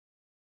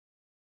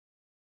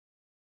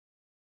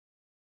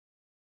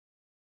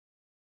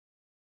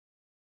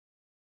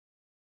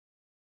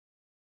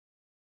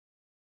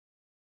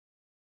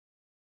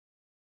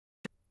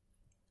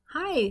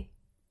Hi,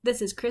 this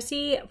is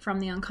Chrissy from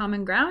the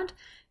Uncommon Ground,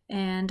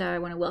 and I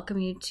want to welcome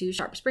you to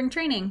SharpSpring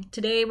training.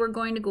 Today we're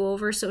going to go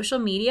over social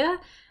media,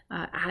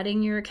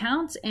 adding your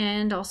accounts,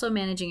 and also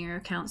managing your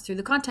accounts through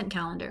the content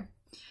calendar.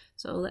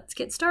 So let's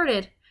get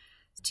started.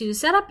 To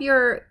set up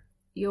your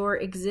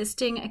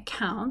existing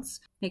accounts,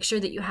 make sure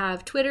that you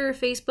have Twitter,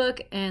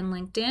 Facebook, and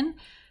LinkedIn,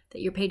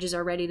 that your pages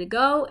are ready to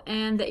go,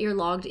 and that you're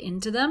logged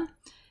into them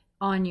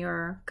on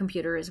your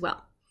computer as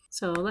well.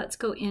 So let's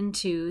go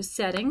into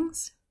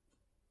Settings.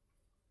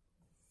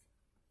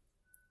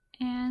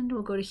 And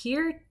we'll go to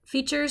here,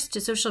 Features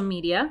to Social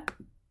Media,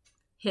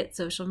 hit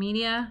Social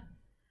Media,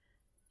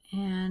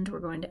 and we're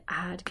going to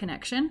add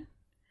connection.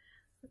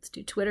 Let's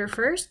do Twitter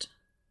first.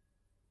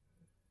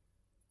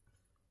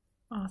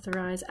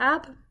 Authorize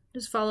app,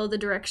 just follow the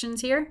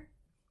directions here.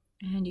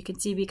 And you can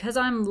see because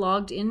I'm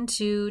logged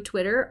into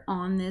Twitter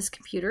on this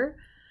computer,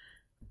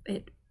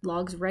 it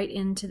logs right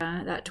into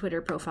that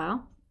Twitter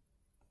profile.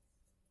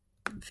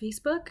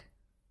 Facebook.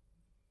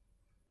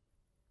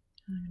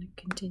 I'm going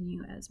to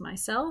continue as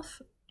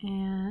myself,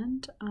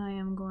 and I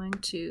am going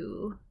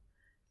to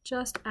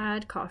just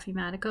add Coffee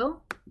Matico.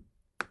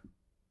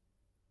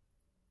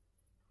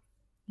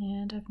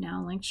 And I've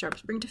now linked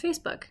SharpSpring to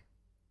Facebook.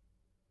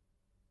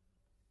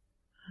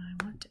 I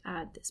want to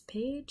add this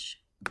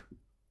page.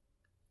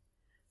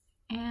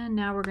 And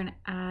now we're going to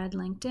add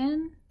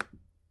LinkedIn.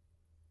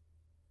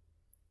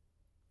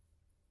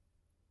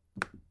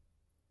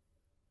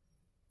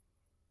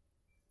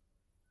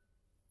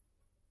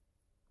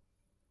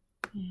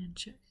 And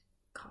check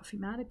Coffee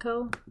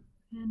Matico,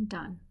 and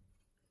done.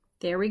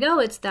 There we go.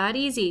 It's that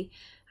easy.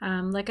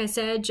 Like I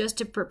said, just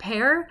to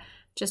prepare,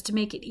 just to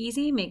make it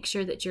easy, make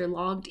sure that you're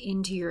logged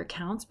into your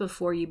accounts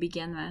before you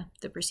begin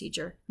the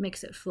procedure.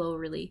 Makes it flow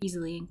really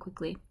easily and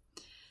quickly.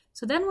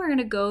 So then we're going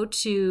to go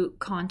to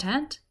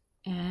Content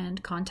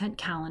and Content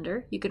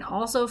Calendar. You can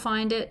also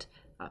find it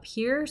up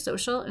here,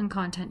 Social and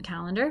Content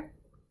Calendar.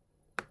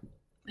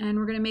 And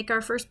we're going to make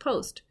our first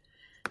post.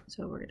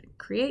 So we're going to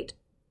create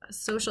a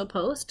social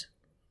post.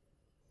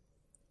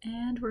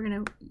 And we're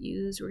going to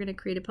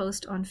create a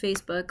post on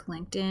Facebook,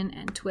 LinkedIn,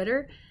 and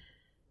Twitter.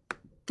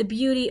 The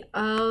beauty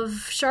of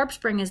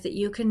SharpSpring is that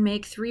you can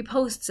make 3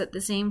 posts at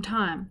the same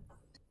time.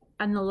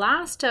 On the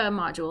last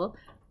module,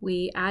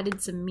 we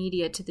added some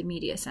media to the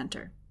media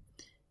center,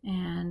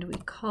 and we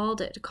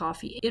called it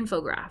Coffee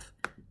Infograph.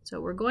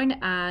 So we're going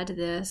to add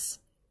this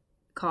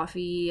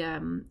Coffee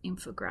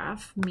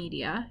Infograph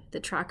media, the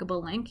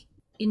trackable link,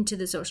 into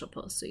the social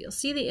post. So you'll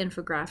see the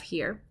infograph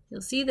here.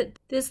 You'll see that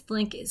this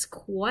link is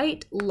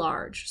quite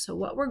large. So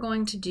what we're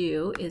going to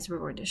do is we're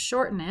going to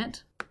shorten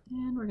it,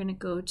 and we're going to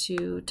go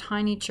to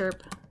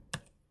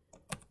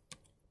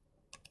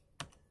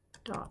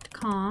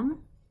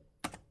tinychirp.com,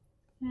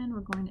 and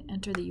we're going to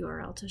enter the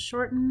URL to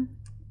shorten.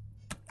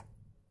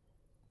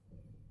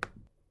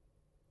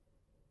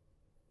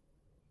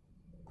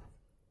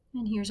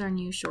 And here's our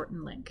new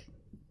shortened link.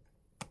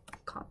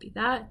 Copy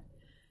that.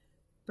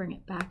 Bring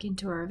it back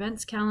into our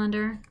events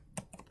calendar,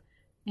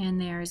 and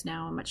there is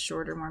now a much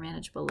shorter, more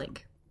manageable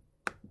link.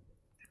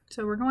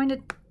 So we're going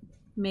to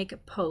make a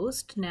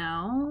post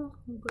now.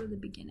 We'll go to the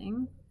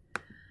beginning,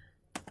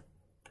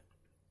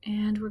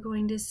 and we're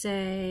going to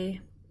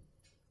say,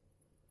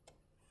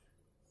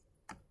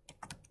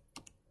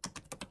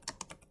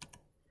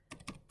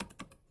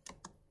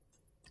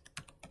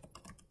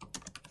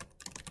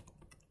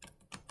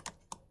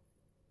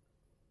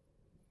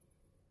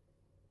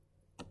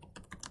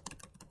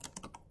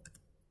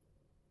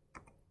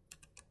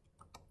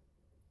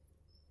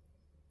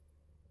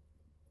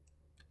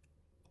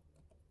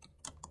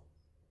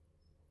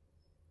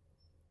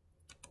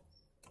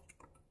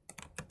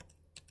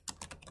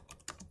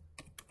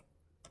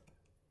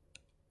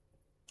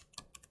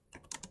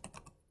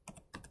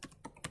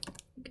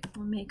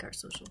 we'll make our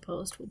social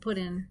post. We'll put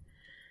in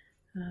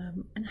a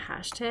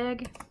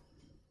hashtag.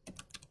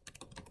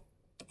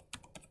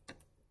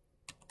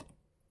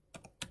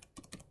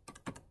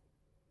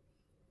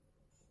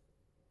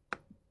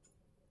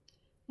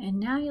 And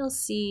now you'll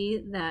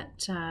see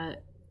that if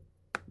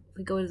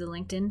we go to the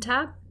LinkedIn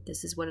tab,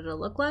 this is what it'll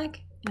look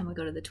like. And we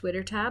go to the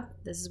Twitter tab,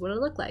 this is what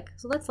it'll look like.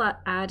 So let's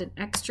add an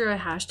extra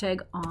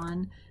hashtag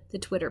on the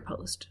Twitter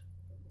post.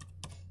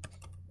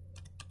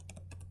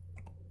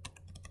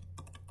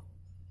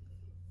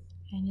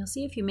 And you'll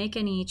see if you make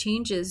any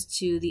changes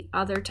to the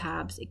other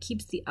tabs, it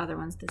keeps the other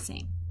ones the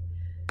same.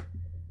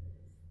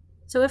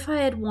 So if I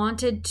had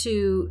wanted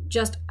to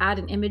just add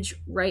an image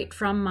right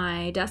from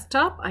my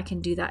desktop, I can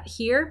do that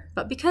here.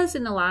 But because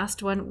in the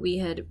last one we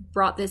had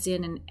brought this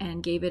in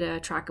and gave it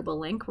a trackable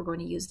link, we're going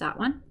to use that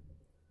one.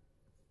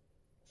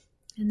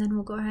 And then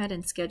we'll go ahead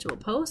and schedule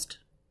post.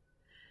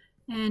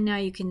 And now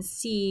you can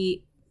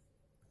see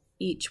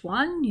each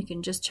one. You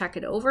can just check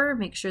it over,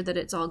 make sure that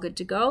it's all good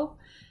to go.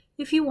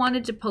 If you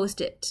wanted to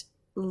post it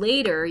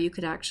later, you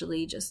could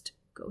actually just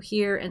go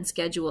here and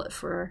schedule it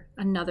for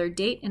another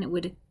date, and it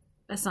would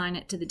assign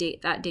it to the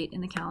date, that date in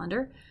the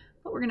calendar.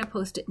 But we're going to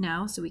post it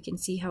now so we can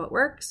see how it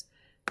works.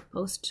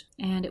 Post,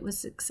 and it was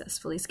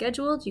successfully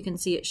scheduled. You can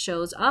see it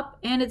shows up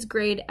and it's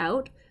grayed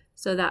out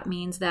So that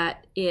means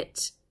that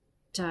it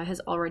has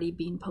already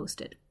been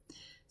posted.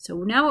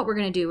 So now what we're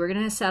going to do, we're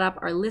going to set up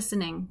our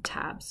listening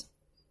tabs.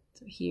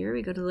 So here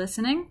we go to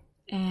listening,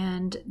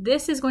 and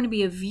this is going to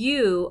be a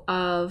view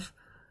of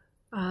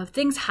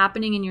things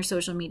happening in your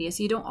social media.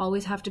 So you don't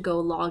always have to go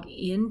log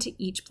into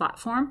each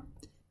platform.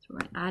 So we're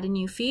going to add a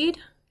new feed,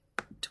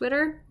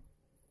 Twitter,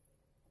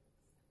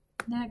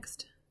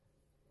 next,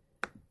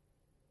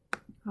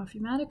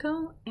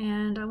 Coffeematico,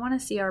 and I want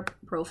to see our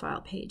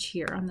profile page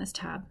here on this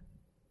tab.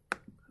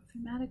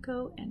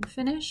 Coffeematico and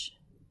finish.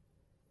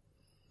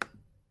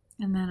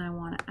 And then I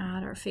want to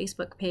add our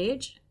Facebook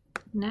page,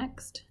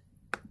 next,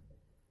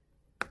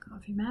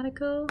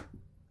 Coffeematico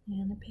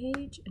and the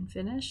page and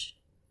finish.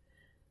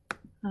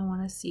 I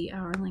want to see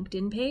our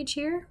LinkedIn page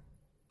here.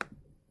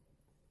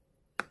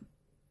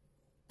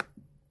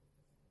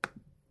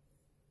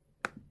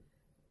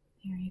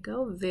 There you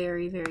go,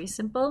 very, very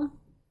simple.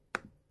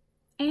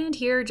 And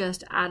here,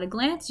 just at a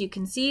glance, you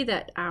can see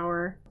that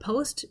our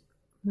post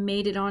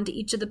made it onto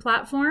each of the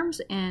platforms,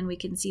 and we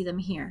can see them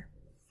here.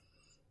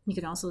 You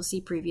can also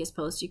see previous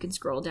posts. You can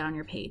scroll down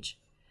your page.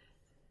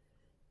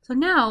 So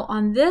now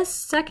on this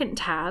second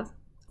tab,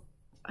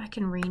 I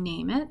can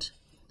rename it.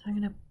 I'm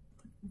going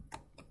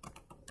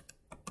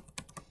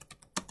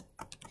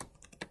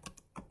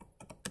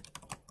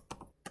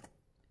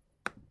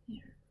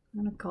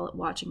to call it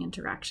Watching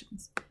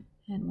Interactions.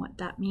 And what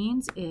that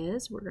means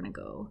is we're going to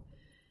go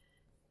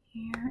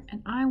here,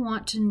 and I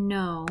want to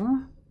know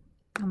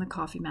on the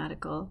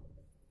Coffeematico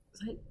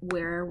site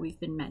where we've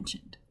been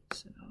mentioned.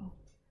 So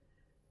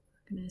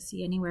we're going to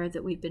see anywhere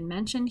that we've been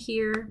mentioned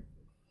here.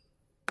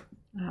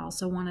 I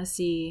also want to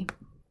see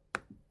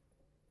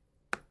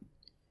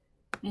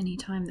any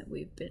time that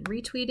we've been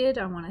retweeted.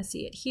 I want to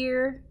see it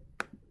here.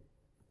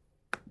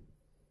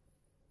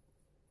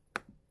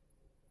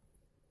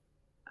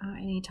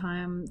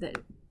 Anytime that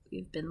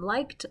we've been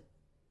liked.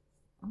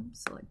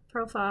 Select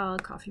profile,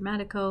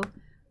 Coffeematico,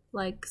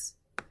 likes,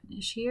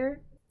 finish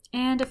here.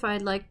 And if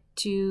I'd like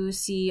to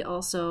see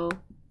also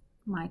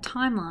my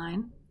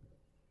timeline,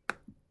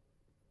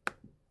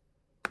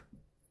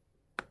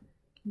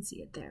 you can see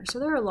it there. So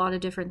there are a lot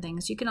of different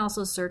things. You can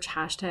also search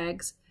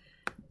hashtags.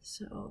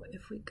 So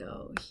if we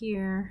go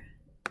here,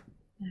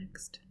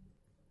 next,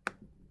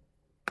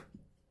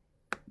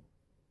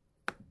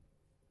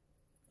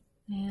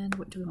 and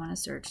what do we want to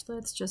search?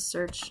 Let's just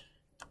search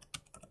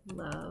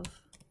love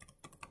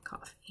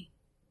coffee.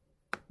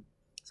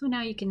 So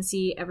now you can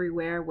see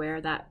everywhere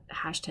where that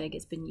hashtag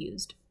has been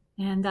used.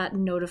 And that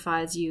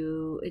notifies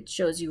you, it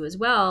shows you as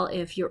well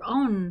if your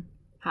own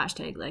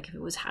hashtag, like if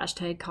it was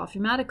hashtag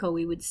Coffeematico,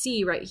 we would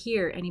see right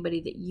here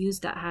anybody that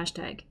used that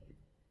hashtag.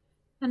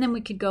 And then we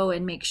could go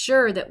and make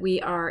sure that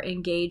we are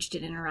engaged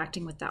and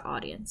interacting with that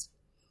audience.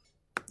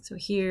 So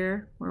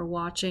here we're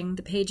watching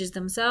the pages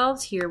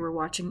themselves. Here we're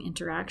watching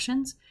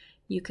interactions.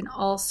 You can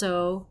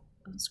also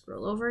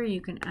scroll over, you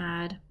can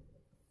add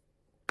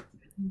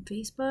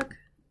Facebook,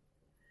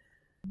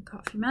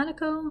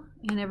 Coffeematico,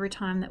 and every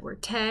time that we're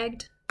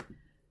tagged,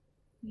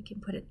 we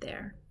can put it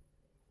there.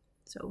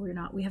 So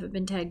we haven't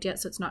been tagged yet,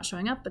 so it's not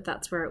showing up, but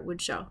that's where it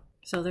would show.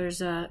 So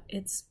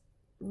it's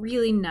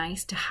really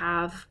nice to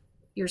have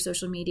your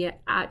social media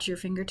at your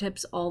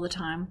fingertips all the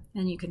time,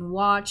 and you can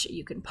watch,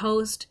 you can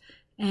post,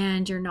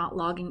 and you're not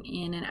logging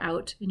in and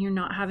out, and you're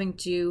not having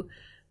to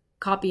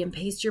copy and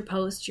paste your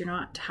post. You're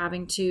not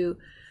having to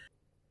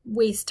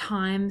waste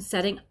time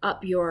setting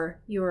up your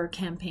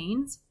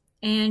campaigns,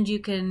 and you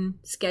can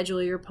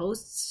schedule your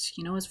posts,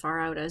 as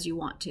far out as you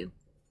want to.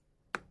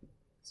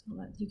 So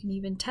that you can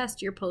even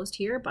test your post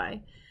here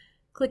by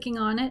clicking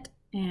on it,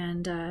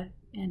 and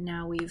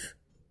now we've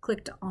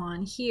clicked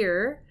on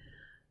here.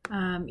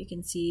 You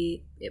can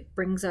see it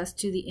brings us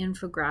to the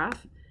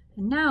infograph.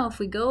 And now if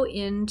we go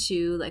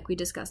into, like we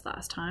discussed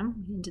last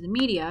time, into the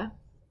media,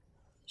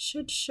 it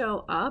should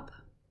show up.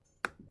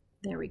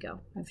 There we go.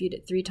 I viewed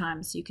it 3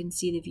 times, so you can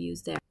see the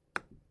views there.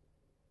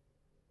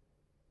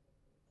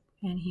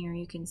 And here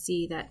you can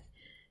see that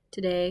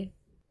today,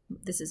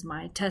 this is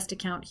my test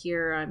account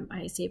here.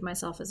 I saved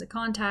myself as a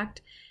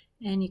contact,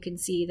 and you can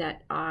see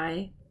that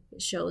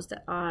it shows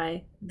that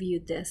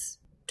viewed this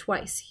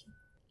twice,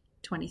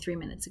 23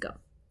 minutes ago.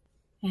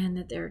 And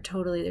that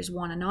there's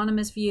 1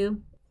 anonymous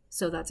view.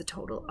 So that's a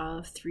total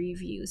of 3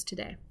 views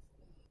today.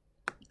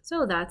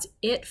 So that's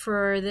it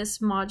for this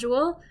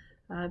module.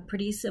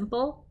 Pretty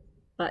simple,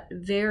 but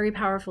very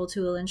powerful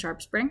tool in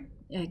SharpSpring.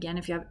 Again,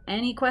 if you have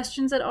any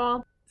questions at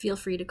all, feel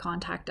free to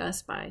contact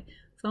us by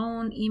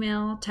phone,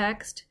 email,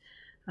 text,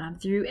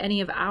 through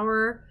any of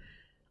our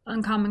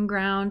Uncommon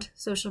Ground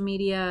social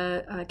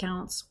media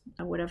accounts,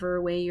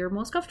 whatever way you're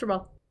most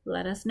comfortable.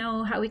 Let us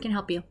know how we can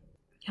help you.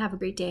 Have a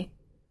great day.